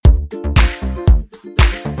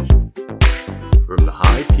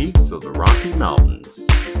peaks of the Rocky Mountains.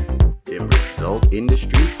 Denver's Adult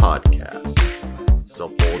Industry Podcast. So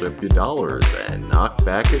fold up your dollars and knock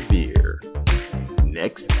back a beer.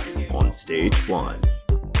 Next on Stage 1.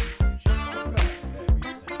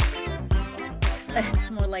 It's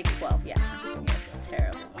more like 12, yeah. It's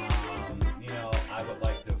terrible. I would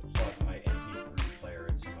like to plug my MP3 player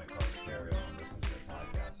into my car stereo and listen to a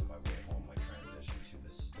podcast on my way home, my transition to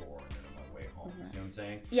the store, and then on my way home. You see what I'm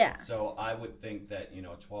saying? Yeah. So I would think that,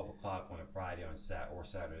 12 o'clock on a Friday or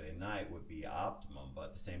Saturday night would be optimum. But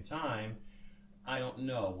at the same time, I don't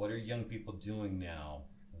know. What are young people doing now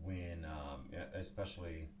when,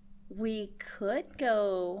 especially... We could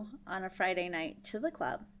go on a Friday night to the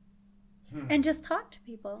club and just talk to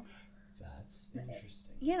people. That's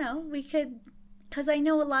interesting. We could, because I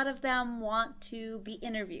know a lot of them want to be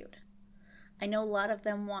interviewed. I know a lot of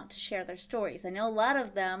them want to share their stories. I know a lot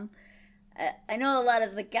of the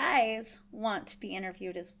guys want to be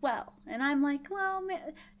interviewed as well. And I'm like, well,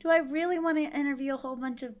 do I really want to interview a whole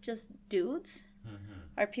bunch of just dudes? Mm-hmm.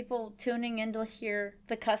 Are people tuning in to hear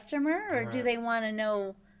the customer, or do they want to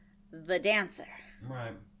know the dancer?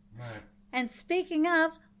 Right. And speaking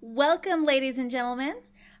of, welcome, ladies and gentlemen.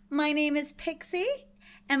 My name is Pixie,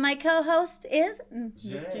 and my co-host is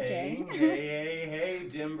Mr. J. Hey,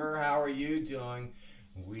 Denver, how are you doing?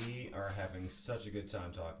 We are having such a good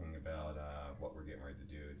time talking about what we're getting ready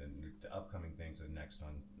to do, the upcoming things with next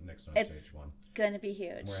on Stage 1. It's going to be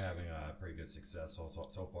huge. We're having a pretty good success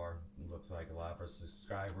so far. It looks like a lot of our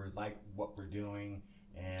subscribers like what we're doing,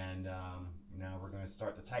 and now we're going to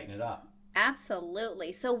start to tighten it up.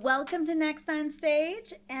 Absolutely. So welcome to Next on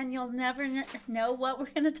Stage, and you'll never know what we're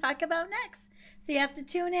going to talk about next. So you have to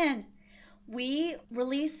tune in. We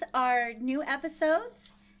release our new episodes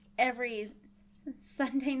every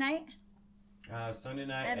Sunday night. Sunday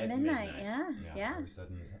night at midnight. Yeah. Every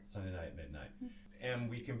Sunday night at midnight. And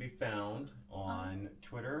we can be found on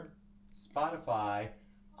Twitter, Spotify,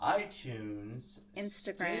 iTunes,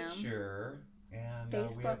 Instagram, Stitcher, and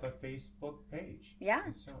we have a Facebook page. Yeah.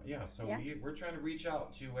 So we're trying to reach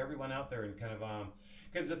out to everyone out there and kind of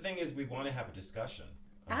because the thing is, we want to have a discussion.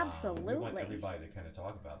 Absolutely. We want everybody to kind of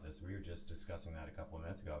talk about this. We were just discussing that a couple of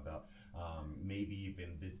minutes ago about maybe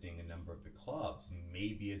even visiting a number of the clubs,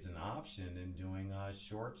 maybe as an option, and doing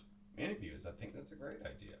short interviews. I think that's a great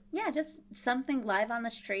idea. Yeah, just something live on the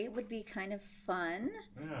street would be kind of fun.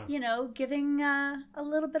 Yeah. Giving a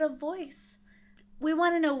little bit of voice. We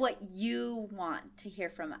want to know what you want to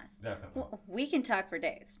hear from us. Definitely. We can talk for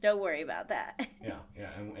days. Don't worry about that. Yeah,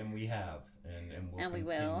 and we have, and we'll and we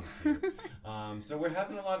continue will. to. So we're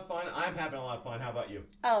having a lot of fun. I'm having a lot of fun. How about you?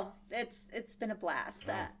 Oh, it's been a blast.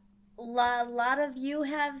 A lot of you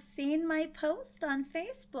have seen my post on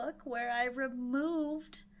Facebook where I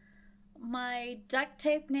removed my duct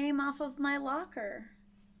tape name off of my locker.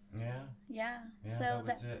 Yeah. So that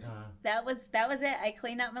was it, huh? That was it. I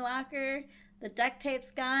cleaned out my locker. The duct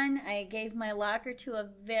tape's gone. I gave my locker to a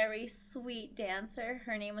very sweet dancer.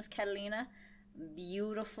 Her name was Catalina.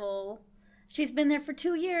 Beautiful. She's been there for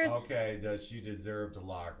 2 years. Okay, does she deserve the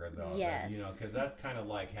locker, though? Yes. Because that's kind of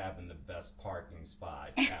like having the best parking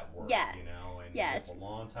spot at work, Yeah. And yes. if a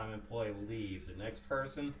long-time employee leaves, the next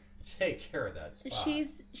person, take care of that spot.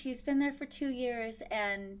 She's been there for 2 years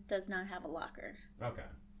and does not have a locker. Okay.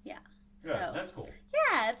 Yeah. Good. So, that's cool.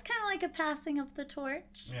 Yeah, it's kind of like a passing of the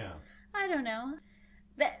torch. Yeah. I don't know.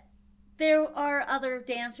 There are other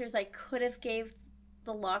dancers I could have gave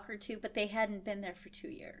the locker to, but they hadn't been there for 2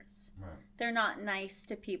 years. Right. They're not nice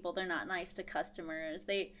to people. They're not nice to customers.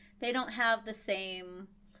 They don't have the same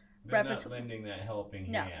repertoire. They're not lending that helping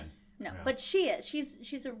hand. No, yeah. But she is.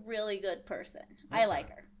 She's a really good person. Okay. I like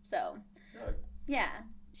her. So, good. Yeah.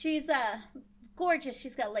 She's gorgeous.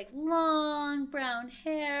 She's got like long brown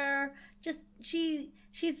hair. Just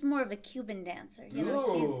she's more of a Cuban dancer.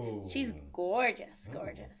 She's gorgeous.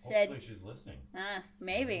 Hopefully she's listening.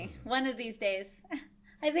 Maybe one of these days.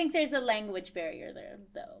 I think there's a language barrier there,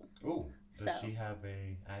 though. Ooh, does she have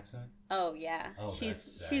a accent? Oh yeah. Oh, she's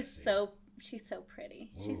so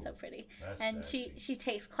pretty. Ooh, she's so pretty. And sexy. she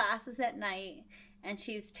takes classes at night. And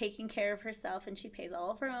she's taking care of herself, and she pays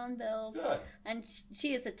all of her own bills. Good. And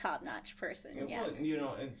she is a top-notch person. Yeah.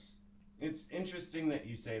 Well, it's interesting that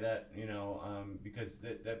you say that, because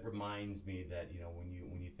that reminds me that,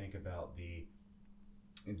 when you think about the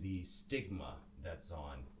stigma that's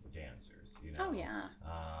on dancers, Oh yeah.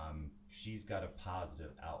 She's got a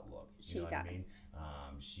positive outlook. She does. What I mean?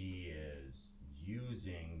 She is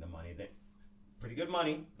using the money that. Pretty good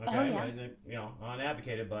money, okay? Oh, yeah.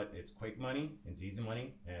 Unadvocated, but it's quick money, it's easy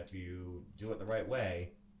money, and if you do it the right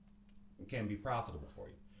way, it can be profitable for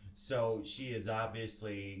you. So she is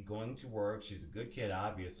obviously going to work. She's a good kid,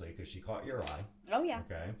 obviously, because she caught your eye. Oh, yeah.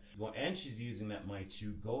 Okay. Well, and she's using that money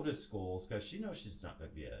to go to schools because she knows she's not going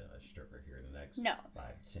to be a stripper here in the next No.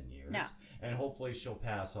 5-10 years. No. And hopefully she'll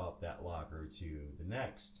pass off that locker to the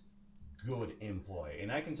next good employee.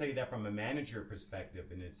 And I can tell you that from a manager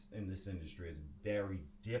perspective, and it's in this industry, it's very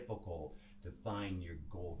difficult to find your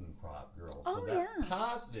golden crop girl. So that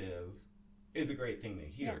positive is a great thing to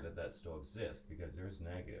hear that still exists, because there's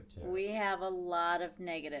negative too. We have a lot of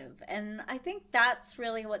negative, and I think that's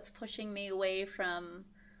really what's pushing me away from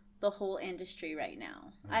the whole industry right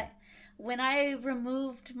now. When I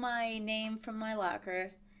removed my name from my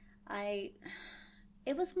locker,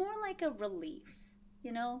 it was more like a relief.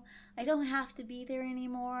 You know, I don't have to be there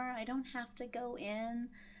anymore. I don't have to go in.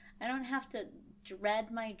 I don't have to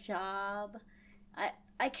dread my job.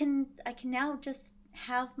 I can now just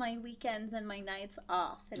have my weekends and my nights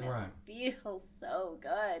off, and it feels so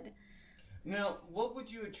good. Now, what would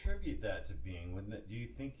you attribute that to being? Do you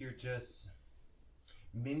think you're just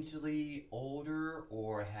mentally older,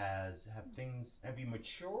 or have you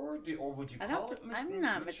matured, or would you call it? I'm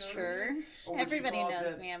not mature. Everybody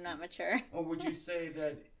knows me. I'm not mature. Or would you say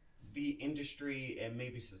that the industry and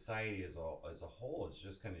maybe society as a whole is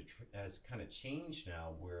just has kind of changed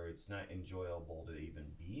now, where it's not enjoyable to even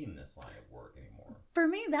be in this line of work anymore? For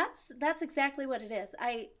me, that's exactly what it is.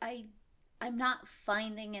 I'm not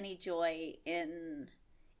finding any joy in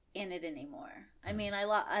it anymore. I mean,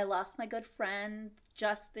 I lost my good friend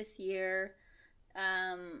just this year.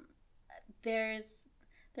 There's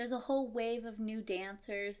a whole wave of new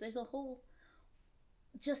dancers. There's a whole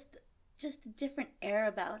just a different air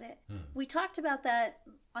about it. We talked about that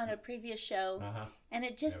on a previous show, and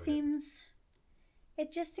it just seems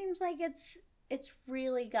like it's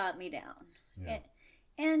really got me down. Yeah.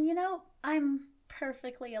 And you know, I'm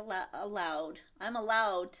perfectly allowed. I'm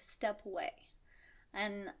allowed to step away.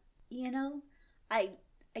 And, you know, I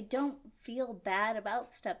don't feel bad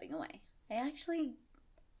about stepping away. I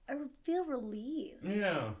feel relieved.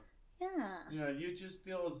 Yeah. Yeah. Yeah, you just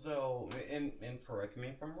feel as though, and correct me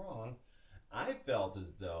if I'm wrong, I felt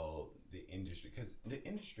as though the industry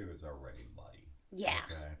was already muddy. Yeah.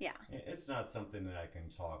 Okay? Yeah. It's not something that I can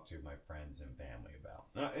talk to my friends and family about.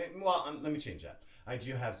 Let me change that. I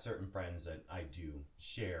do have certain friends that I do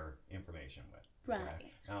share information with. Right.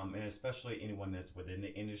 Okay? And especially anyone that's within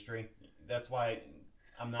the industry. That's why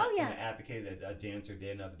I'm not going to advocate a dancer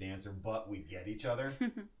date another dancer, but we get each other.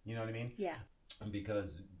 You know what I mean? Yeah.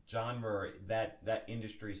 Because genre, that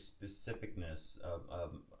industry specificness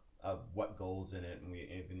of what goes in it, and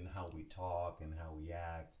even how we talk and how we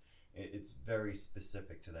act, it's very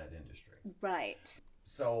specific to that industry. Right.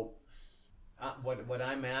 So what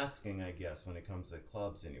I'm asking, I guess, when it comes to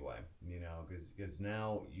clubs anyway, you know, because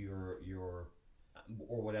now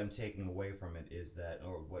or what I'm taking away from it is that,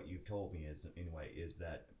 or what you've told me is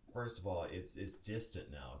that, first of all, it's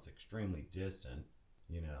distant now. It's extremely distant,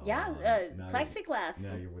 you know. Yeah, plexiglass.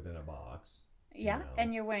 Now you're within a box. Yeah, you know.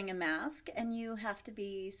 And you're wearing a mask, and you have to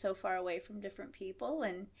be so far away from different people,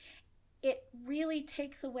 and it really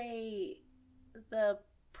takes away the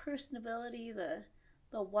personability,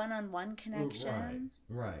 the one-on-one connection.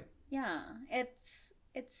 Right. Yeah, it's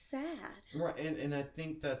sad. Right, and I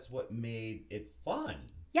think that's what made it fun.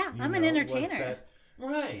 Yeah, I'm an entertainer.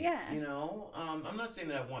 Right. Yeah. You know, I'm not saying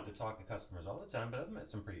that I want to talk to customers all the time, but I've met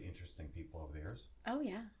some pretty interesting people over the years. Oh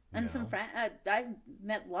yeah, and some friends. I've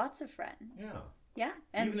met lots of friends. Yeah. Yeah.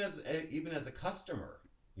 And even as a customer,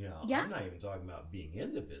 you know, I'm not even talking about being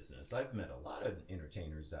in the business. I've met a lot of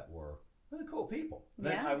entertainers that were really cool people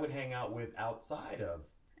that I would hang out with outside of.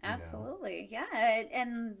 Absolutely. Yeah.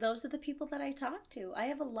 And those are the people that I talk to. I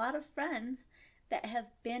have a lot of friends that have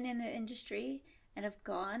been in the industry and have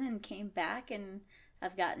gone and came back and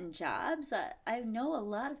have gotten jobs. I know a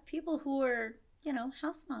lot of people who are, you know,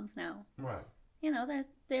 house moms now. Right. You know,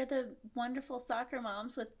 they're the wonderful soccer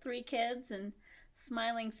moms with 3 kids and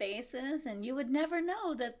smiling faces, and you would never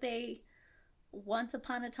know that they once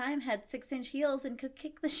upon a time had 6-inch heels and could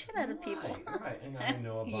kick the shit out of people. Right. And I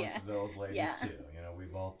know a bunch of those ladies too. You know, we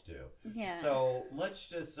both do. Yeah. So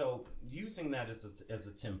using that as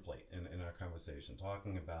a template in our conversation,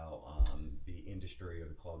 talking about the industry or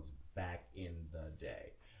the clubs back in the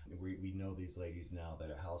day. We know these ladies now that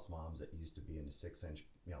are house moms that used to be into 6-inch,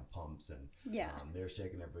 you know, pumps, and they're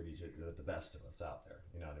shaking their booty to the best of us out there.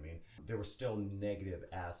 You know what I mean? There were still negative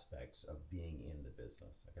aspects of being in the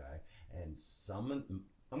business. Okay, and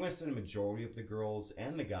I'm going to say the majority of the girls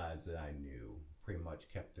and the guys that I knew pretty much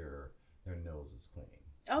kept their noses clean.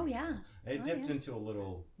 Oh yeah. It dipped into a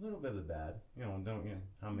little bit of the bad. You know,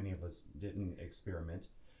 how many of us didn't experiment?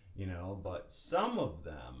 you know, but some of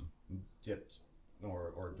them dipped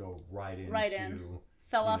or dove right into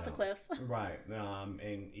fell off the cliff. Right,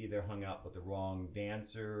 and either hung out with the wrong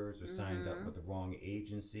dancers or signed up with the wrong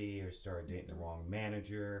agency or started dating the wrong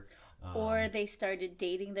manager. Or they started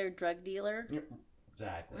dating their drug dealer.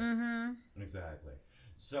 Exactly. Exactly.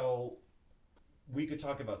 So we could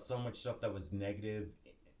talk about so much stuff that was negative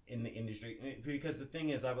in the industry, because the thing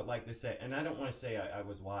is, I would like to say, and I don't want to say I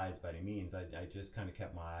was wise by any means. I just kind of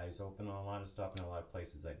kept my eyes open on a lot of stuff, and a lot of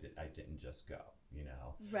places I didn't just go, you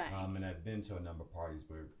know. Right. And I've been to a number of parties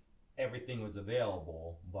where everything was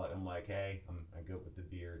available, but I'm like, hey, I'm good with the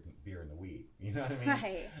beer and the weed. You know what I mean?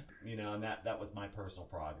 Right. You know, and that was my personal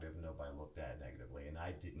prerogative. Nobody looked at it negatively, and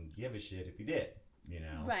I didn't give a shit if you did. You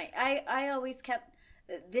know. Right. I always kept.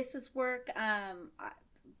 This is work.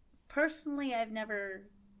 Personally, I've never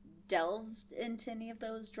delved into any of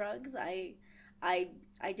those drugs. I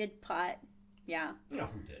did pot. Yeah. No,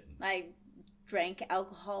 who didn't? I drank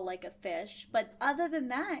alcohol like a fish, but other than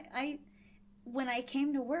that, when I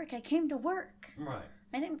came to work, I came to work. Right.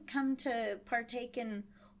 I didn't come to partake in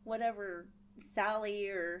whatever Sally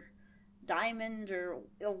or Diamond or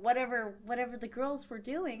whatever the girls were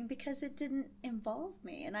doing, because it didn't involve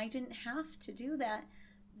me, and I didn't have to do that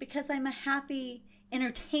because I'm a happy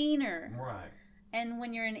entertainer. Right. And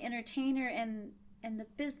when you're an entertainer and the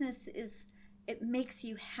business it makes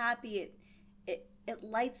you happy, it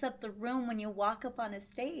lights up the room when you walk up on a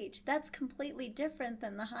stage. That's completely different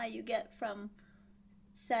than the high you get from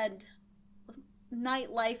said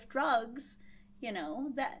nightlife drugs, you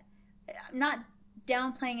know. That, I'm not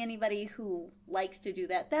downplaying anybody who likes to do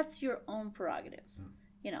that. That's your own prerogative.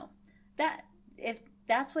 You know, that if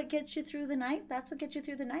that's what gets you through the night, that's what gets you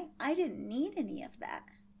through the night. I didn't need any of that.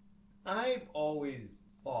 I've always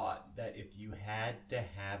thought that if you had to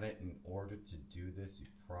have it in order to do this, you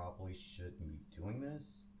probably shouldn't be doing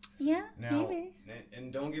this. Yeah, now, maybe.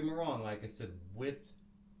 And don't get me wrong, like I said, with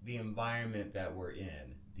the environment that we're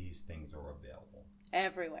in, these things are available.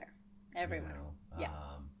 Everywhere. You know? Yeah.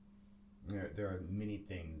 There are many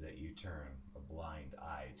things that you turn a blind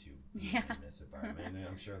eye to in this environment. And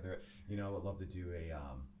I'm sure there, you know, I would love to do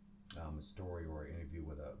a story or interview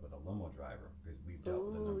with a limo driver, because we've dealt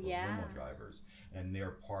with a number of limo drivers, and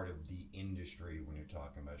they're part of the industry when you're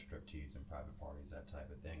talking about striptease and private parties, that type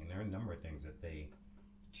of thing. And there are a number of things that they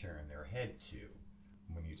turn their head to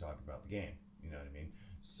when you talk about the game. You know what I mean?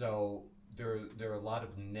 So there are a lot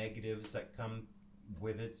of negatives that come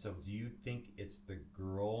with it. So do you think it's the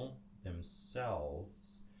girl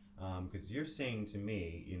themselves? Because you're saying to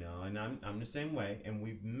me, you know, and I'm the same way, and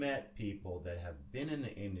we've met people that have been in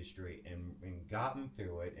the industry and gotten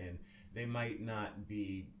through it, and they might not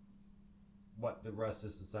be what the rest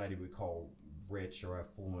of society would call rich or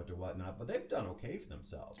affluent or whatnot, but they've done okay for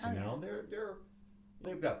themselves. You know,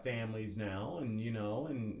 they've got families now, and you know,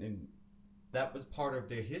 and that was part of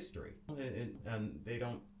their history, and they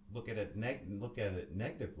don't look at it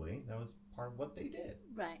negatively. That was part of what they did.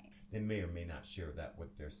 Right. They may or may not share that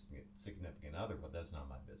with their significant other, but that's not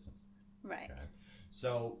my business. Right. Okay.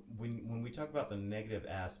 So when we talk about the negative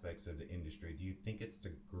aspects of the industry, do you think it's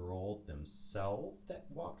the girl themselves that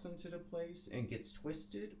walks into the place and gets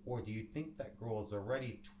twisted, or do you think that girl is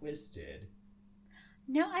already twisted?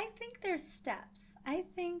 No, I think there's steps. I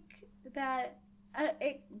think that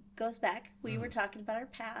it goes back. We were talking about our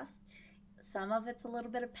past. Some of it's a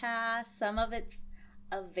little bit of past. Some of it's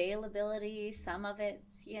availability. Some of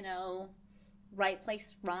it's, you know, right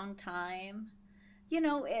place, wrong time. You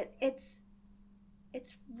know,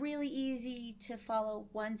 it's really easy to follow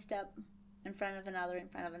one step in front of another,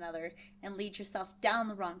 and lead yourself down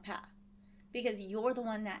the wrong path, because you're the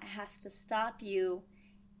one that has to stop you.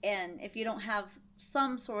 And if you don't have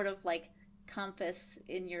some sort of like compass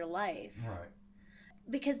in your life, right?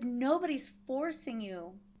 Because nobody's forcing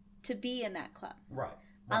you to be in that club, right.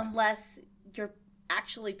 Unless you're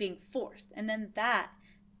actually being forced, and then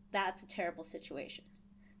that's a terrible situation.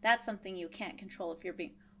 That's something you can't control if you're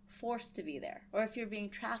being forced to be there, or if you're being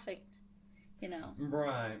trafficked, you know.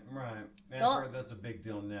 Right. And I've heard that's a big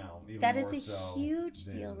deal now. Even that more is a so huge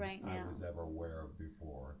deal right now. I was ever aware of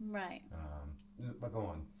before. Right. But go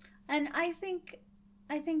on. And I think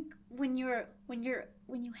when you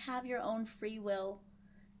have your own free will,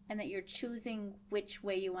 and that you're choosing which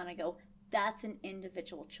way you want to go, that's an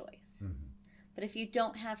individual choice. Mm-hmm. But if you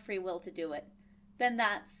don't have free will to do it, then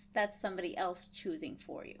that's somebody else choosing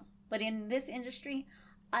for you. But in this industry,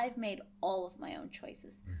 I've made all of my own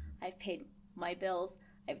choices. Mm-hmm. I've paid my bills.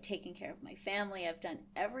 I've taken care of my family. I've done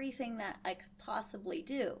everything that I could possibly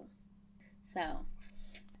do. So,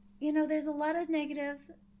 you know, there's a lot of negative,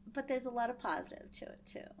 but there's a lot of positive to it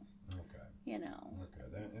too. Okay. You know.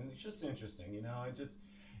 Okay. and it's just interesting,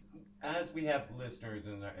 as we have listeners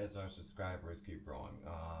and as our subscribers keep growing,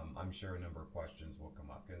 I'm sure a number of questions will come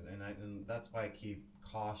up, and that's why I keep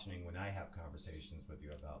cautioning when I have conversations with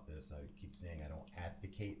you about this. I keep saying I don't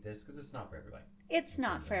advocate this because it's not for everybody. It's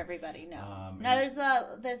not for everybody. No, there's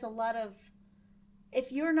a lot of.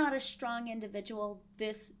 If you're not a strong individual,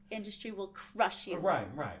 this industry will crush you. Right.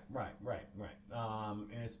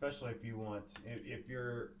 And especially if you want,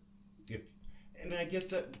 and I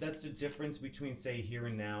guess that's the difference between, say, here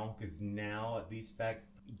and now, because now at least back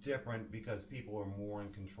different because people are more in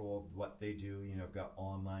control of what they do. Got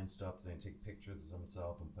online stuff, so they take pictures of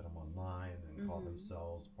themselves and put them online and call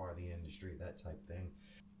themselves part of the industry, that type thing,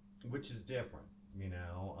 which is different,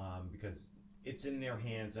 because it's in their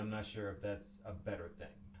hands. I'm not sure if that's a better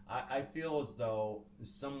thing. I feel as though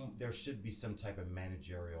there should be some type of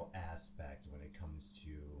managerial aspect when it comes to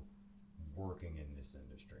working in this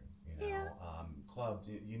industry. Clubs.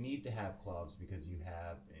 You need to have clubs because you've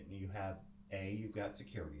got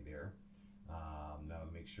security there. Now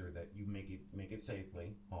make sure that you make it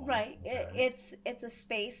safely. Home, right. Okay? It's a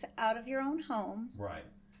space out of your own home. Right.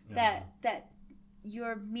 That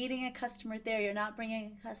you're meeting a customer there. You're not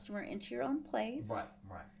bringing a customer into your own place. Right.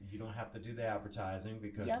 You don't have to do the advertising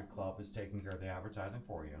because the club is taking care of the advertising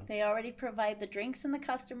for you. They already provide the drinks and the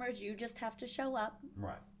customers. You just have to show up.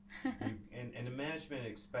 Right. And the management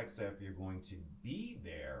expects that if you're going to be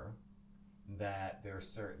there, that there are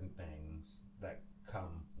certain things that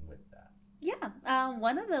come with that. Yeah.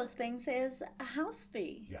 One of those things is a house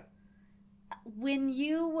fee. Yeah. When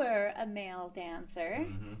you were a male dancer,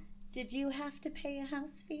 did you have to pay a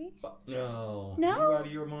house fee? No. No? You're out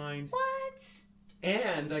of your mind. What?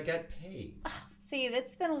 And I got paid. Oh, see,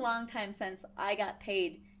 it's been a long time since I got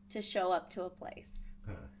paid to show up to a place.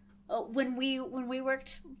 When we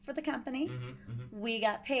worked for the company, we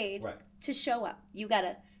got paid to show up. You got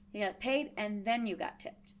paid and then you got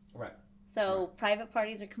tipped. Right. So private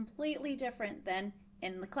parties are completely different than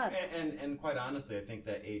in the club. And quite honestly, I think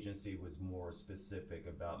that agency was more specific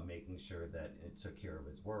about making sure that it took care of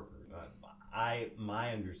its workers.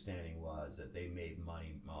 My understanding was that they made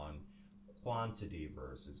money on quantity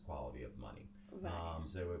versus quality of money. Right.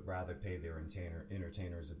 So they would rather pay their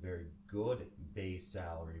entertainers a very good base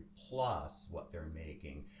salary plus what they're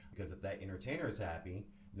making, because if that entertainer is happy,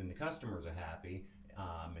 then the customers are happy,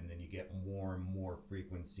 and then you get more and more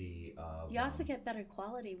frequency of. You also get better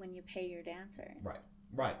quality when you pay your dancers.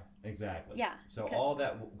 Right, exactly. Yeah. So all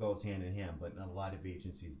that goes hand in hand, but a lot of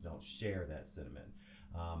agencies don't share that sentiment.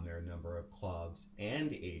 There are a number of clubs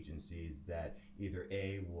and agencies that either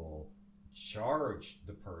will charge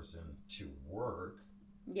the person to work.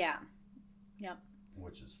 Yeah. Yep.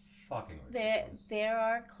 Which is fucking ridiculous. There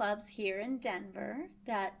are clubs here in Denver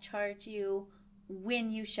that charge you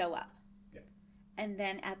when you show up. Yeah. And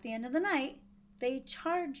then at the end of the night, they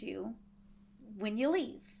charge you when you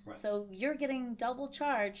leave. Right. So you're getting double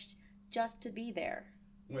charged just to be there.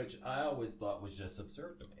 Which I always thought was just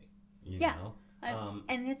absurd to me. You know?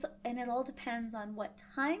 And it all depends on what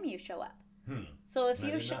time you show up. So if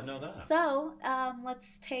you not know that. So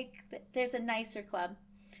let's take there's a nicer club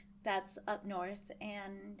that's up north,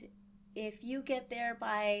 and if you get there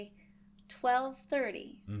by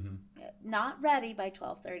 12:30, not ready by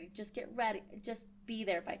 12:30, just get ready, just be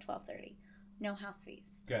there by 12:30, no house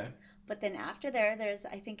fees. Okay. But then after there's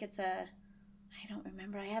I think it's I don't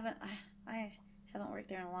remember. I haven't worked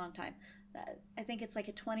there in a long time. I think it's like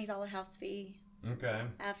a $20 house fee. Okay.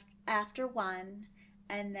 After one.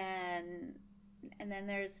 And then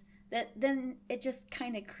there's that. Then it just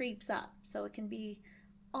kind of creeps up, so it can be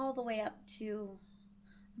all the way up to,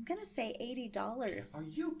 I'm gonna say $80. Are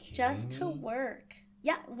you kidding just me? to work?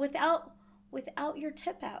 Yeah, without your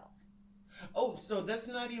tip out. Oh, so that's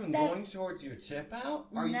not even going towards your tip out?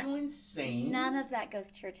 Are you insane? None of that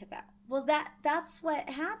goes to your tip out. Well, that's what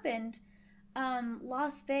happened.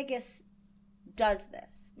 Las Vegas does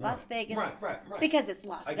this. Las Vegas, right. Because it's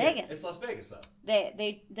Las Vegas. It's Las Vegas, though.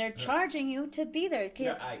 They're charging you to be there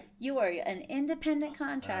because you are an independent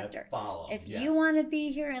contractor. If you want to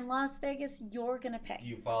be here in Las Vegas, you're gonna pay.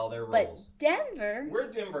 You follow their But rules. Denver, we're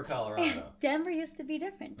Denver, Colorado. Denver used to be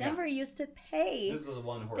different. Denver used to pay. This is a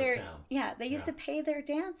one-horse town. Yeah, they used to pay their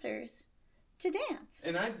dancers to dance.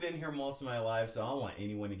 And I've been here most of my life, so I don't want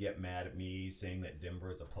anyone to get mad at me saying that Denver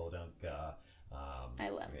is a podunk. I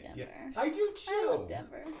love Denver. Yeah, I do too. I love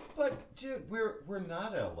Denver. But dude, we're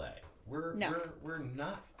not LA. We're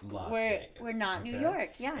not Las Vegas. We're not New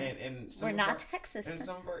York. Yeah. And we're not Texas. And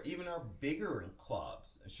some of even our bigger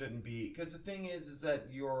clubs shouldn't be, because the thing is that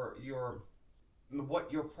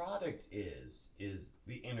what your product is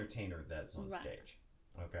the entertainer that's on stage.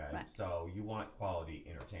 Okay, Right. so you want quality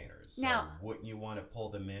entertainers. So Now- wouldn't you want to pull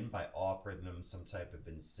them in by offering them some type of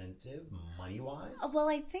incentive, money-wise? Well,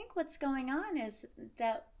 I think what's going on is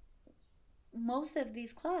that most of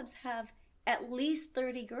these clubs have at least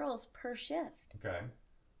 30 girls per shift. Okay.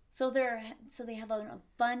 So they have an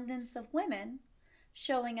abundance of women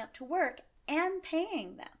showing up to work and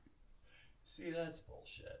paying them. See, that's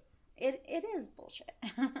bullshit. It is bullshit.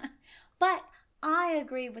 But I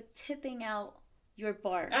agree with tipping out your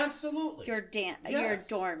bar, Absolutely. your Yes.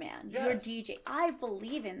 doorman, Yes. your DJ. I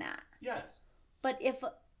believe in that. Yes. But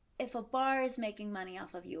if a bar is making money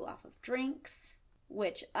off of you off of drinks,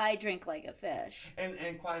 which I drink like a fish.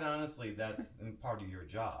 And quite honestly, that's part of your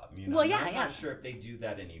job. You know, Well, yeah, I'm yeah. not sure if they do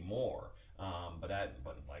that anymore. But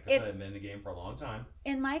like I It- said, I've been in the game for a long time.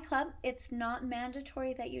 In my club, it's not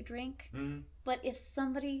mandatory that you drink. Mm-hmm. But if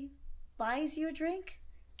somebody buys you a drink,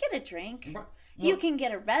 get a drink. Right. You Well, can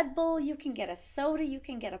get a Red Bull, you can get a soda, you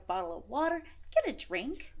can get a bottle of water, get a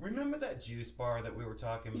drink. remember that juice bar that we were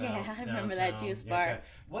talking about? Yeah, I remember that downtown? juice Yeah, bar. okay.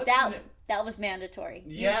 Wasn't That it- that was mandatory.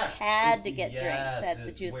 Yes, You had to get yes, drinks at the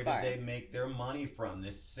it's juice where bar. did they make their money from?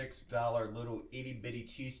 This $6 little itty bitty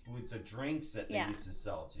teaspoons of drinks that they Yeah. used to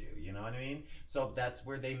sell to you. You know what I mean? So that's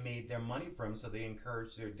where they made their money from. So they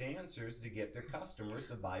encourage their dancers to get their customers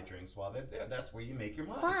to buy drinks while they're there. That's where you make your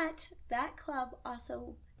money. But that club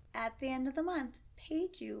also, at the end of the month,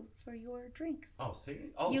 paid you for your drinks. Oh,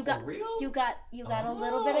 see? Oh, you for got real? you got a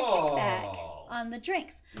little bit of kickback Oh. on the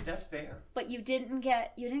drinks, See, that's fair. but you didn't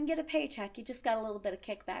get a paycheck. You just got a little bit of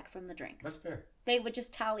kickback from the drinks. That's fair. They would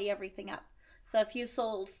just tally everything up. So if you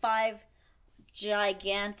sold 5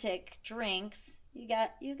 gigantic drinks, you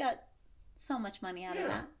got so much money out of Yeah,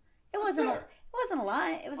 that. It that's wasn't fair. it wasn't a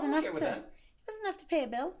lot. It was I'm enough okay with to that. it was enough to pay a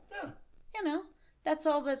bill. Yeah. You know, that's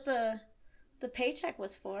all that the paycheck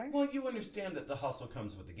was for. Well, you understand that the hustle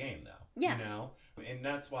comes with the game, though. Yeah. You know, and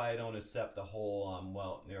that's why I don't accept the whole.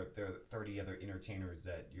 Well, there are 30 other entertainers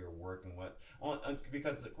that you're working with,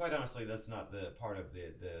 because quite honestly, that's not the part of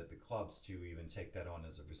the clubs to even take that on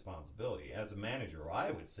as a responsibility. As a manager,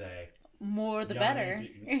 I would say More the y'all better.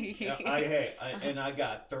 need to- and I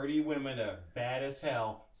got 30 women that are bad as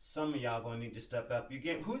hell. Some of y'all gonna need to step up your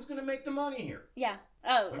game. Who's gonna make the money here? Yeah.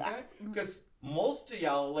 Oh. Okay, because most of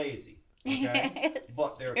y'all are lazy. Okay, It's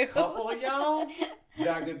but there are true. a couple of y'all that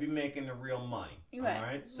are going to be making the real money. Right. All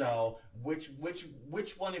right. So which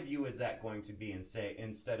one of you is that going to be? And say,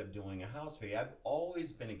 instead of doing a house fee, I've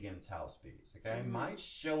always been against house fees. Okay. Mhm. My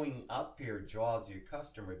showing up here draws your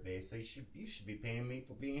customer base. So you should be paying me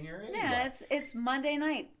for being here anyway. Yeah, it's Monday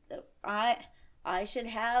night. I should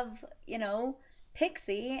have,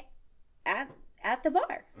 Pixie at the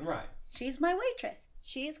bar. Right. She's my waitress.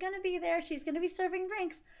 She's going to be there. She's going to be serving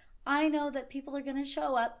drinks. I know that people are going to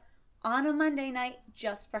show up on a Monday night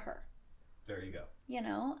just for her. There you go.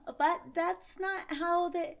 But that's not how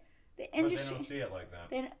the But they industry don't see it like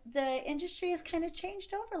that. the industry has kind of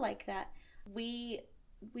changed over like that. We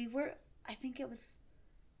were, I think it was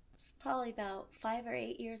probably about 5 or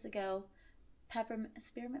 8 years ago,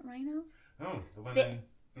 Spearmint Rhino. Oh, the women.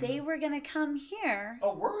 They, they were going to come here.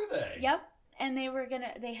 Oh, were they? Yep. And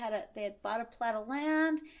they had bought a plot of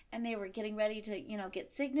land, and they were getting ready to,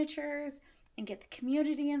 get signatures and get the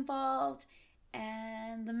community involved.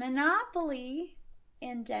 And the monopoly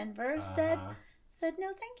in Denver said no,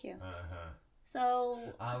 thank you. So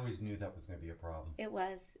I always knew that was going to be a problem.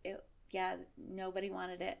 nobody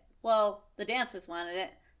wanted it. Well, the dancers wanted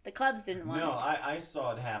it. The clubs didn't want No, it. I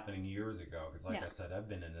saw it happening years ago because, like Yeah. I said, I've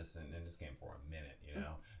been in this game for a minute,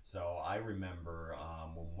 So I remember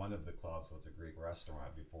when one of the clubs was a Greek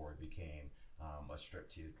restaurant before it became a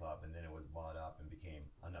striptease club, and then it was bought up and became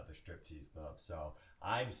another striptease club. So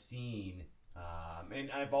I've seen. And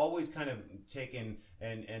I've always kind of taken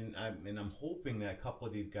and I'm hoping that a couple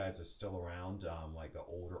of these guys are still around, like the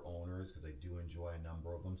older owners, because I do enjoy a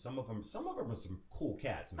number of them. Some of them are some cool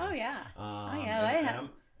cats, man. Oh yeah.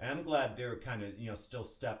 And I'm glad they're kind of still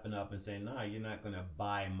stepping up and saying, "No, you're not going to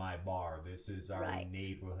buy my bar. This is our Right.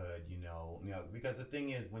 neighborhood." Because the thing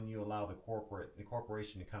is, when you allow the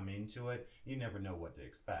corporation to come into it, you never know what to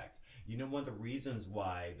expect. One of the reasons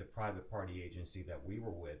why the private party agency that we were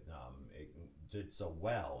with it did so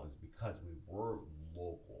well is because we were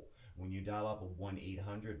local. When you dial up a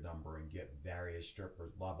 1-800 number and get various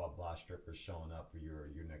strippers, blah blah blah strippers showing up for your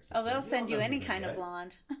next. Oh, they'll event, send you don't know any who kind of get.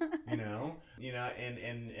 blonde.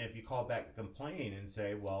 And if you call back to complain and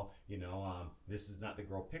say, well, this is not the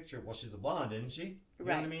girl picture. Well, she's a blonde, isn't she? You know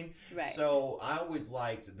what I Right. mean? Right. So I always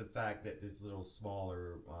liked the fact that these little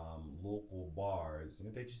smaller local bars,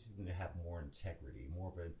 they just seem to have more integrity, more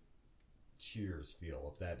of a Cheers feel,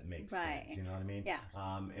 if that makes Right. sense. You know what I mean? Yeah.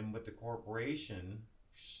 And with the corporation,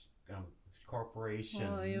 corporations.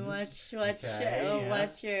 Oh, you watch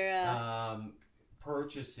yes, your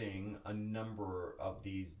purchasing a number of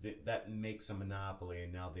these that makes a monopoly,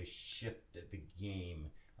 and now they shifted the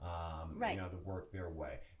game. Right. To work their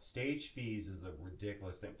way. Stage fees is a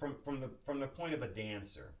ridiculous thing from the point of a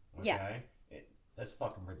dancer. Okay, Yes. That's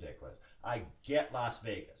fucking ridiculous. I get Las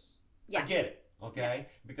Vegas. Yeah. I get it. Okay,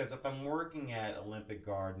 because if I'm working at Olympic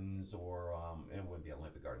Gardens or it wouldn't be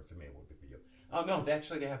Olympic Gardens for me, it would be for you. Oh no,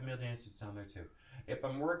 actually they have male dancers down there too. If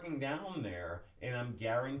I'm working down there and I'm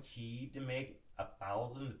guaranteed to make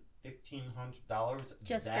 $1,000 to $1,500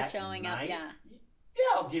 just for that showing night, up, yeah.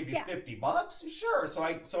 yeah, I'll give you Yeah. $50. Sure.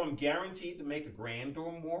 So I'm guaranteed to make $1,000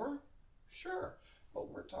 or more. Sure, but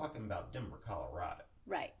we're talking about Denver, Colorado.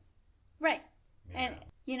 Right. You And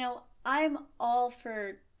know? I'm all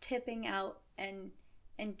for tipping out and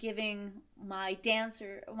giving my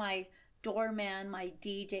dancer, my doorman, my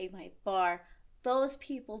DJ, my bar, those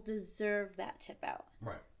people deserve that tip out.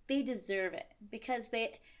 Right. They deserve it because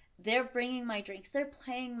they're bringing my drinks, they're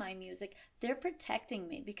playing my music, they're protecting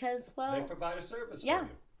me because, well, They provide a service yeah, for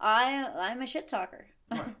you. I'm a shit talker.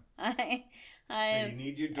 Right. So I you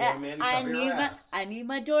need your doorman to cover your ass. I need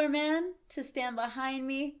my doorman to stand behind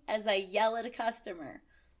me as I yell at a customer.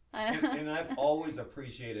 And I've always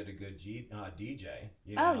appreciated a good DJ.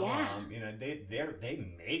 Oh, yeah. They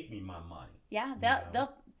make me my money. Yeah,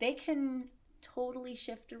 they can totally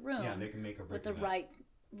shift a room. Yeah, they can make a with the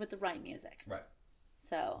right music. Right.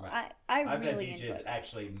 So Right. I've had really DJs enjoyed it.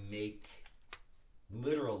 actually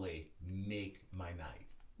literally make my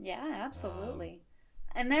night. Yeah, absolutely.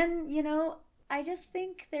 And then, I just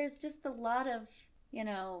think there's just a lot of,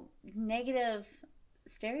 negative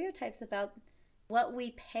stereotypes about what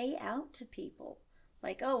we pay out to people.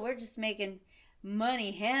 Like, oh, we're just making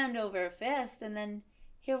money hand over fist. And then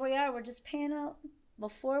here we are, we're just paying out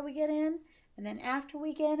before we get in and then after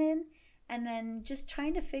we get in. And then just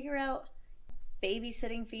trying to figure out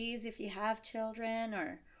babysitting fees if you have children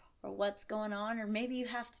or what's going on. Or maybe you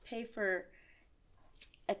have to pay for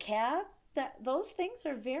a cab. Those things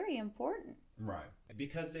are very important. Right.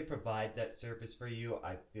 Because they provide that service for you,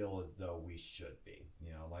 I feel as though we should be.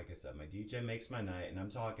 Like I said, my DJ makes my night, and I'm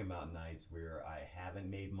talking about nights where I haven't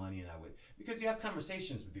made money, and because you have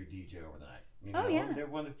conversations with your DJ over the night. Oh, yeah. They're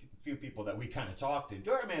one of the few people that we kind of talk to.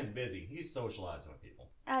 Doorman's busy. He's socializing with people.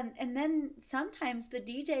 And then sometimes the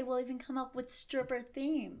DJ will even come up with stripper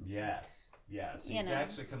themes. Yes. He's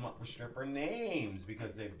actually come up with stripper names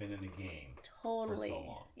because they've been in the game Totally. for so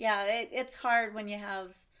long. Yeah, it's hard when you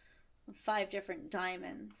have 5 different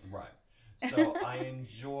diamonds. Right. So I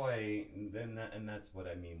enjoy, and that's what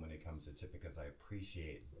I mean when it comes to tip, because I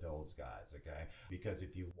appreciate those guys, okay? Because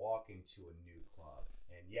if you walk into a new club,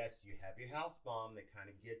 and yes, you have your house bomb that kind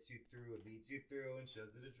of gets you through, it leads you through and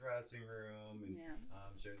shows you the dressing room and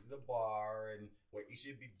shows you the bar and what you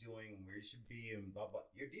should be doing and where you should be and blah, blah.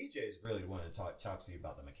 Your DJ is really the one that talks to you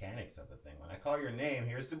about the mechanics of the thing. When I call your name,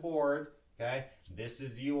 here's the board. Okay, this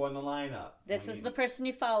is you on the lineup. This is the person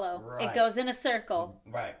you follow. Right. It goes in a circle.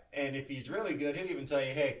 Right. And if he's really good, he'll even tell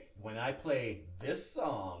you, hey, when I play this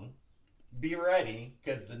song, be ready,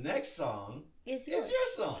 because the next song is your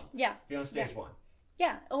song. Yeah. Be on stage 1.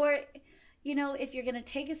 Yeah. Or, if you're going to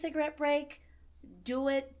take a cigarette break, do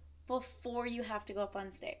it before you have to go up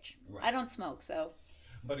on stage. Right. I don't smoke, so.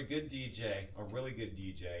 But a good DJ, a really good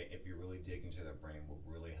DJ, if you really dig into their brain, will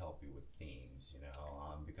really help you with themes,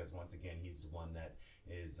 because once again, he's the one that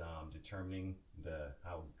is determining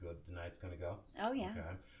how good the night's going to go. Oh, yeah.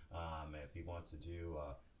 Okay. If he wants to do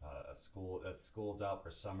school's out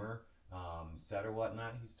for summer set or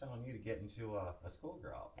whatnot, he's telling you to get into a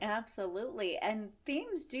schoolgirl. Absolutely. And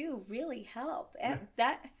themes do really help. And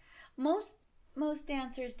most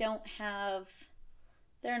dancers don't have...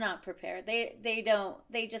 They're not prepared.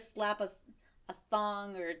 They just slap a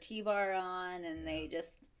thong or a T-bar on and they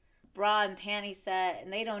just bra and panty set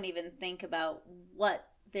and they don't even think about what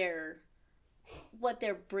they're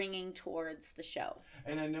bringing towards the show.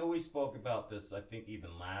 And I know we spoke about this, I think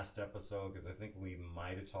even last episode, because I think we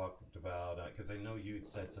might have talked about, because I know you had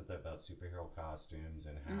said something about superhero costumes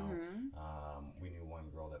and how we knew one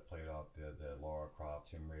girl that played off the Lara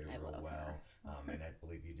Croft Tomb Raider real well. And I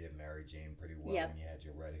believe you did Mary Jane pretty well when you had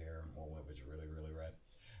your red hair, well, it was really, really red.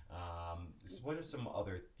 So what are some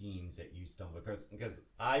other themes that you stumbled across? Because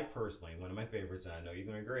I personally, one of my favorites, and I know you're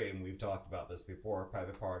going to agree, and we've talked about this before,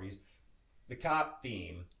 private parties, the cop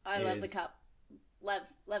theme. I love the cop. Love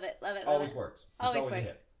it. Always works. Always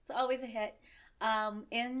works. It's always a hit.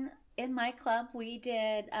 In my club, we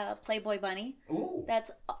did Playboy Bunny. Ooh.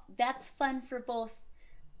 That's fun for both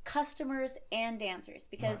customers and dancers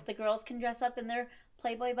because the girls can dress up in their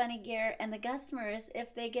Playboy Bunny gear, and the customers,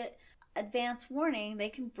 if they get advance warning, they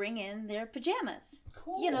can bring in their pajamas.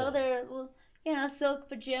 Cool. Their silk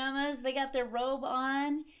pajamas. They got their robe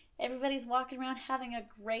on. Everybody's walking around having a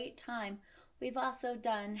great time. We've also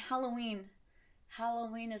done Halloween.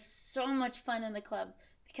 Halloween is so much fun in the club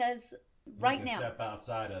because right now, step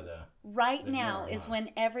outside of the now gear, is when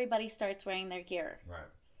everybody starts wearing their gear. Right.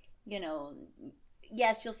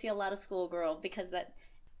 Yes, you'll see a lot of schoolgirl because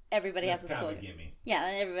everybody has a school. That's kind of a gimme. Yeah,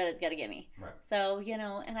 everybody's got a gimme. Right. So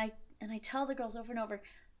and I tell the girls over and over,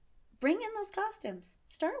 bring in those costumes.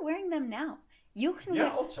 Start wearing them now. You can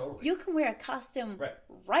totally. You can wear a costume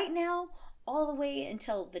right now, all the way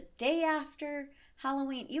until the day after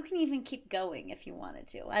Halloween. You can even keep going if you wanted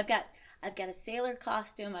to. I've got a sailor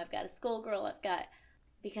costume. I've got a schoolgirl.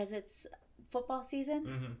 Because it's football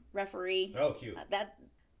season. Referee. Oh, cute. That's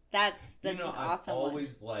an awesome I've one.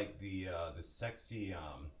 always liked the sexy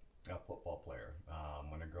football player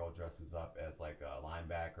when a girl dresses up as like a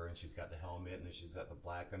linebacker and she's got the helmet and then she's got the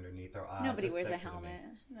black underneath her eyes. Nobody That's wears a sexy to me. helmet.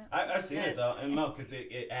 No. I've seen it though, and no, because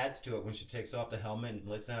it adds to it when she takes off the helmet and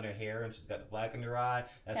lifts out her hair and she's got the black under her eye.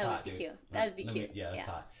 That's hot, dude. That would be cute. Yeah, that's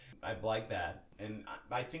hot. I've liked that, and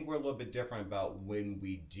I think we're a little bit different about when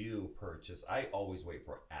we do purchase. I always wait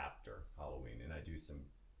for after Halloween, and I do some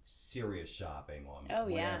serious shopping on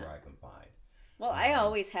whatever I can find. Well, I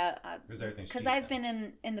always have, because I've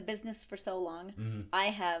been in the business for so long. Mm-hmm. I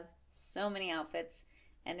have so many outfits,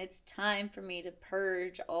 and it's time for me to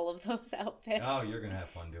purge all of those outfits. Oh, you're gonna have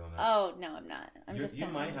fun doing that. Oh no, I'm not. You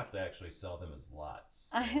might have to actually sell them as lots.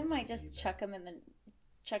 I might just chuck them in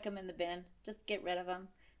the bin. Just get rid of them.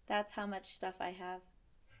 That's how much stuff I have.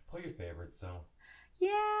 Pull your favorites, though.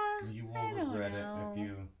 Yeah. You will regret it if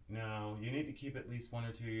you. No, you need to keep at least one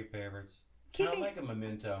or two of your favorites. Kind of like a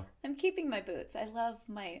memento. I'm keeping my boots. I love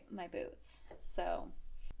my boots. So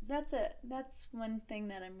that's it. That's one thing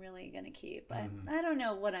that I'm really going to keep. Mm-hmm. I don't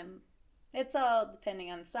know what it's all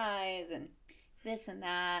depending on size and this and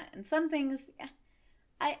that. And some things,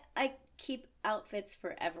 I keep outfits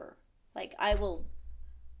forever. Like I'll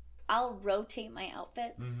rotate my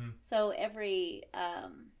outfits. Mm-hmm. So every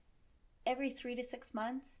 3 to 6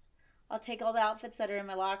 months, I'll take all the outfits that are in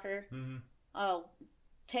my locker. Mm-hmm. I'll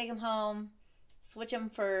take them home, switch them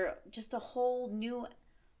for just a whole new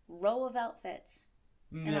row of outfits.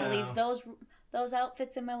 No. And I'll leave those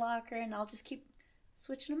outfits in my locker, and I'll just keep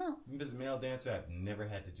switching them out. As a male dancer, I've never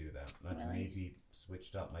had to do that. I've Really? maybe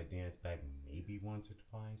switched out my dance bag maybe once or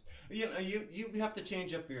twice. You have to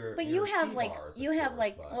change up your. But your you have T-bars,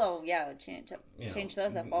 change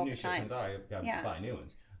those up all the time. Buy new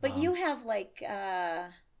ones. But you have like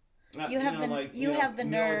you have the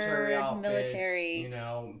military nerd outfits, military.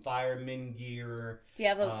 Fireman gear. Do you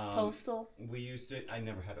have a postal? We used to. I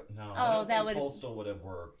never had a. No, Oh, I don't that think would postal would have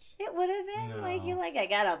worked. It would have been No. I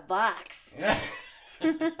got a box.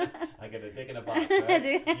 I got a dick in a box, right?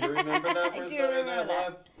 You remember that for I do Saturday remember Night that.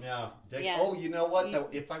 Live? Yeah. Dick. Yes. Oh, you know what? Though,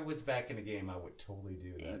 if I was back in the game, I would totally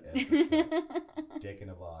do that as a set. Dick in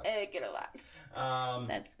a box. Dick in a box.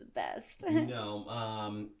 That's the best.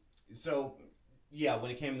 So, yeah, when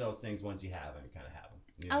it came to those things, once you have them, you kind of have them.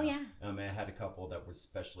 Oh, yeah. I had a couple that were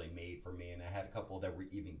specially made for me, and I had a couple that were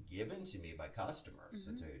even given to me by customers,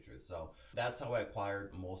 to tell you the truth. So that's how I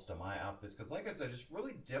acquired most of my outfits. Because, like I said, it's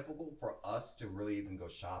really difficult for us to really even go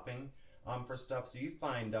shopping for stuff. So you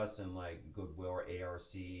find us in, like, Goodwill or ARC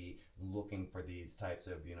looking for these types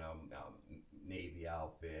of, Navy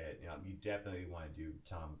outfit. You definitely want to do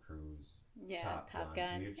Tom Cruise Top Gun.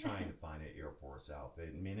 So you're trying to find an Air Force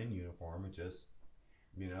outfit. Men in uniform are just...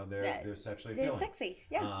 they're sexually appealing. They're sexy,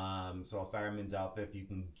 yeah. So a fireman's outfit, if you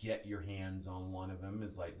can get your hands on one of them,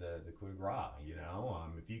 is like the coup de grace,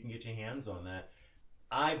 if you can get your hands on that.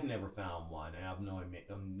 I've never found one, and I've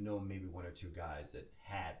known maybe one or two guys that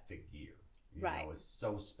had the gear. It was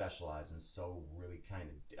so specialized and so really kind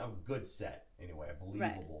of a good set, anyway, a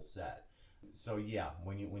believable set. So yeah,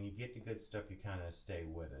 when you get the good stuff, you kind of stay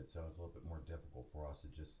with it. So it's a little bit more difficult for us to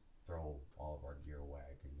just throw all of our gear away,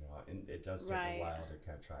 and it does take a while to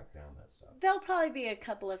kind of track down that stuff. There'll probably be a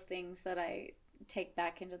couple of things that I take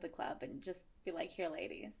back into the club and just be like, here,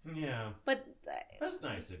 ladies. Yeah, but that's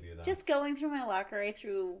nice of you, though. Just going through my locker, I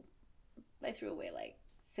threw away like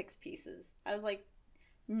 6 pieces. I was like,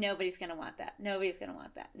 nobody's gonna want that. Nobody's gonna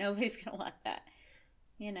want that. Nobody's gonna want that.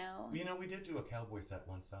 We did do a cowboy set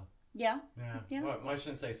once, though. Yeah. Yeah. Well, I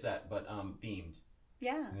shouldn't say set, but themed.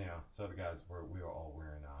 Yeah. Yeah. So the guys we were all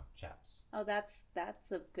wearing chaps. Oh, that's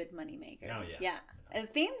a good money maker. Oh yeah. Yeah. And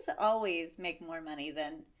themes always make more money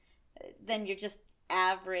than your just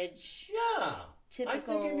average. Yeah. Typical. I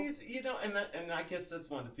think it needs, and I guess that's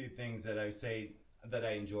one of the few things that I say that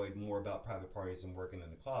I enjoyed more about private parties and working in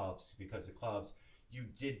the clubs, because the clubs, you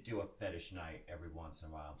did do a fetish night every once in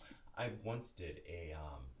a while. I once did a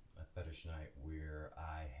fetish night where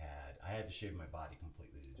I had to shave my body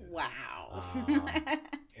completely to do this. Wow.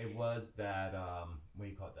 It was that what do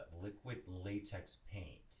you call it? That liquid latex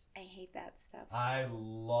paint. I hate that stuff. I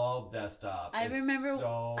love that stuff. I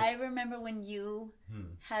remember when you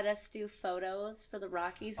had us do photos for the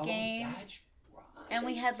Rockies game. That's right. And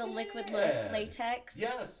we had the liquid latex.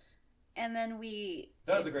 Yes. And then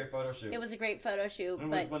that was a great photo shoot. It was a great photo shoot. It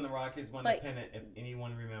was when the Rockies won the pennant, if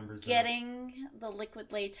anyone remembers getting the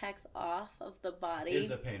liquid latex off of the body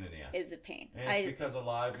is a pain in the ass. Is a pain. And it's because a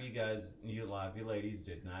lot of you ladies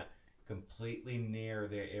did not completely near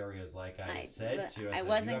their areas like I said to us. I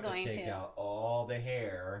wasn't you have going to take out all the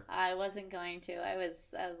hair. I wasn't going to. I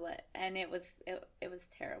was and it was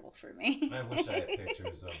terrible for me. I wish I had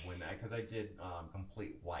pictures of because I did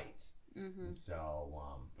complete white. Mm-hmm.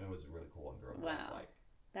 So it was really cool under a black light.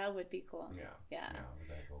 That would be cool. Yeah.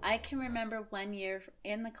 I can remember one year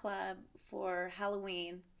in the club for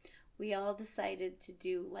Halloween, we all decided to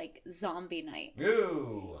do like zombie night.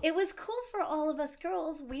 Ooh. It was cool for all of us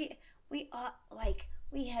girls. We all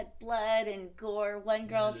we had blood and gore. One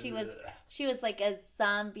girl, she was like a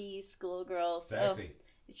zombie schoolgirl. Sexy.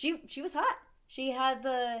 So she was hot. She had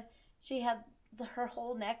her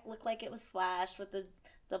whole neck looked like it was slashed with the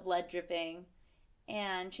blood dripping,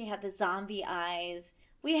 and she had the zombie eyes.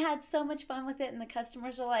 We had so much fun with it, and the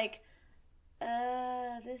customers are like,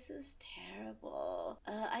 this is terrible.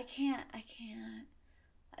 I can't.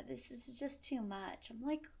 This is just too much. I'm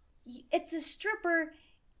like, it's a stripper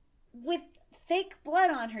with fake blood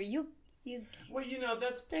on her. Well,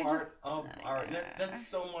 that's part of our. That's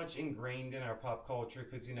so much ingrained in our pop culture,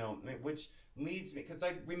 because which leads me, because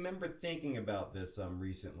I remember thinking about this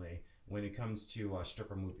recently when it comes to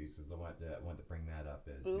stripper movies, because I wanted to bring that up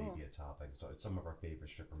as maybe a topic. It's some of our favorite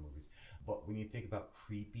stripper movies. But when you think about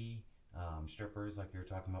creepy strippers, like you're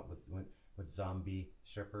talking about with zombie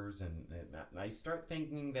strippers, and I start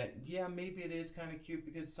thinking that maybe it is kind of cute,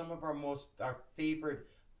 because some of our favorite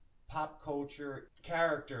pop culture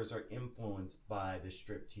characters are influenced by the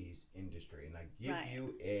striptease industry, and I give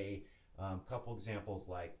you a couple examples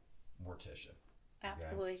like Morticia.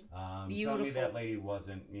 Absolutely. Beautiful. Tell me that lady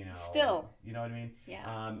wasn't, still. You know what I mean?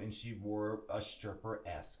 Yeah. And she wore a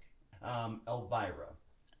stripper-esque. Elvira.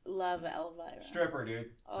 Love Elvira. Stripper,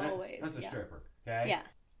 dude. Always. That's a stripper. Okay? Yeah.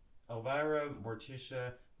 Elvira,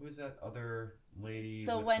 Morticia. Who is that other lady?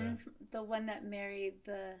 The one that married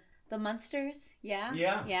the Munsters. Yeah.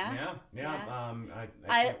 Yeah. I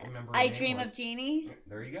can't remember. I Dream of Jeannie.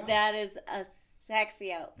 There you go. That is a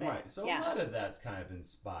sexy outfit. Right. So a lot of that's kind of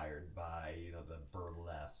inspired by the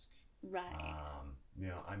burlesque. Right.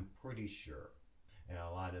 I'm pretty sure,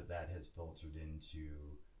 a lot of that has filtered into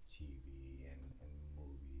TV and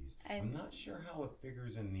movies. I'm not sure how it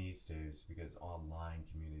figures in these days, because online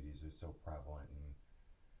communities are so prevalent and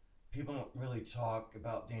people don't really talk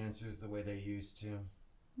about dancers the way they used to.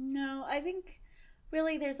 No, I think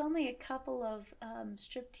really there's only a couple of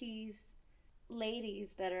striptease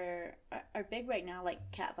ladies that are big right now, like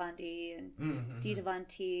Kat Von D and Dita Von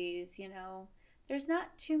Teese. There's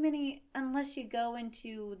not too many, unless you go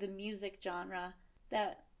into the music genre,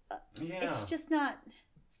 that it's just not.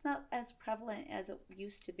 It's not as prevalent as it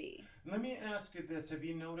used to be. Let me ask you this: have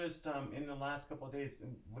you noticed in the last couple of days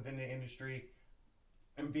within the industry?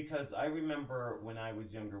 And because I remember when I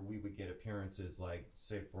was younger, we would get appearances like,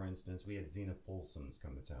 say, for instance, we had Zena Folsom's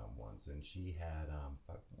come to town once, and she had,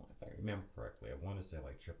 if I remember correctly, I want to say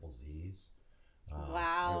like triple Z's.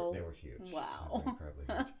 Wow. They were huge. Wow. They were incredibly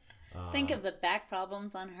huge. Think of the back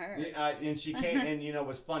problems on her. And she came, and it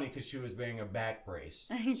was funny because she was wearing a back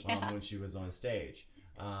brace when she was on stage.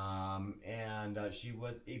 And she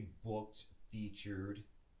was a booked, featured,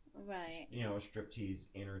 right? Striptease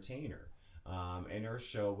entertainer. And her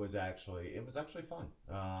show was actually fun.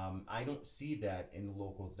 I don't see that in the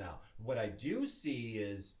locals now. What I do see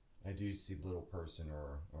is Little Person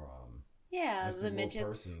or the midgets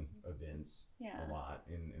person events a lot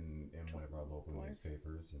in one of our local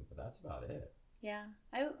newspapers, but that's about it.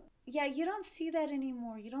 You don't see that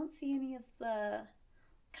anymore. You don't see any of the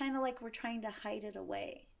kind of like we're trying to hide it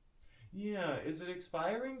away. Yeah, is it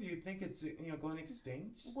expiring? Do you think it's going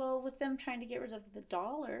extinct? Well, with them trying to get rid of the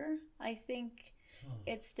dollar, I think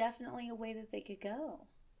it's definitely a way that they could go.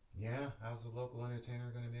 Yeah, how's the local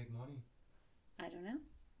entertainer going to make money? I don't know.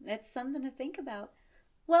 That's something to think about.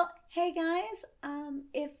 Well, hey guys,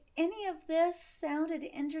 if any of this sounded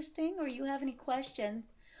interesting or you have any questions,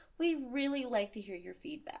 we'd really like to hear your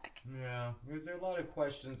feedback. Yeah, because there are a lot of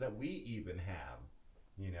questions that we even have.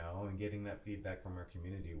 and getting that feedback from our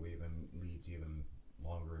community will even lead to even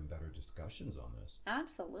longer and better discussions on this.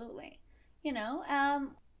 Absolutely.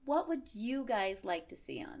 What would you guys like to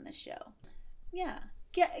see on the show? Yeah.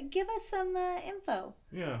 Give us some info.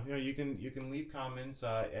 Yeah, you can leave comments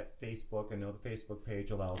at Facebook. I know the Facebook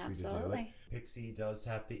page allows you to do it. Pixie does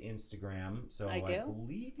have the Instagram, so I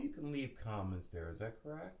believe you can leave comments there. Is that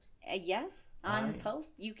correct? Yes, on post.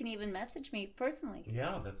 You can even message me personally.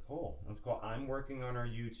 Yeah, that's cool. I'm working on our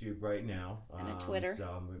YouTube right now. And a Twitter.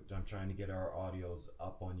 So I'm trying to get our audios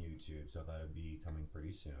up on YouTube, so that'll be coming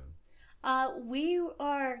pretty soon. We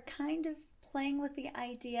are kind of playing with the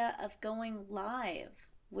idea of going live.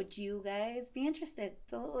 Would you guys be interested?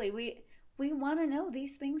 Absolutely. We want to know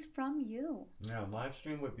these things from you. Yeah, live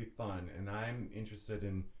stream would be fun, and I'm interested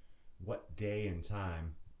in what day and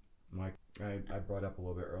time. Like I brought up a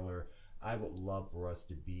little bit earlier, I would love for us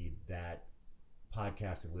to be that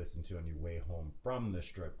podcast to listen to on your way home from the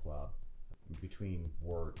strip club, between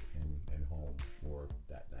work and home, or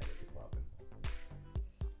that night at the club and home.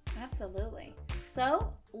 Absolutely.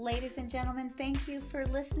 So, ladies and gentlemen, thank you for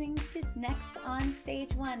listening to Next on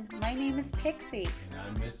Stage 1. My name is Pixie. And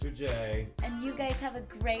I'm Mr. J. And you guys have a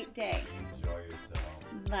great day. Enjoy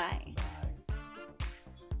yourself. Bye.